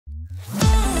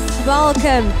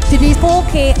welcome to the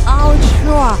 4K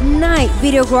Ultra Night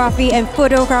Videography and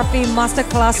Photography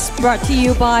Masterclass brought to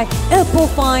you by OPPO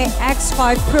Find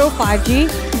X5 Pro 5G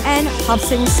and Hap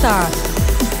Seng Star.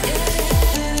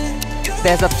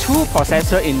 There's a 2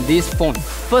 processor in this phone.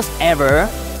 First ever,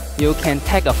 you can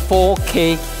take a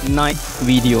 4K night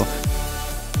video.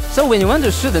 So when you want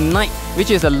to shoot the night,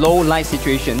 which is a low light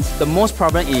situation, the most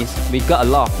problem is we got a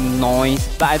lot of noise.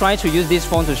 But I try to use this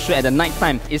phone to shoot at the night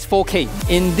time. It's 4K.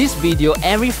 In this video,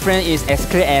 every frame is as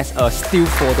clear as a still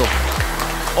photo.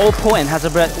 OPPO and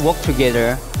Hasselblad work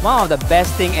together. One of the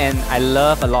best thing, and I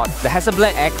love a lot, the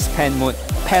Hasselblad X-Pen mode,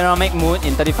 panoramic mode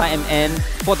in 35mm,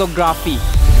 photography.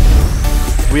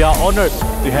 We are honored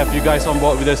to have you guys on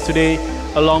board with us today,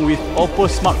 along with OPPO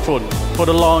smartphone for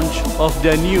the launch of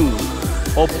their new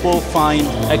OPPO Find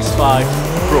X5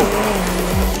 Pro.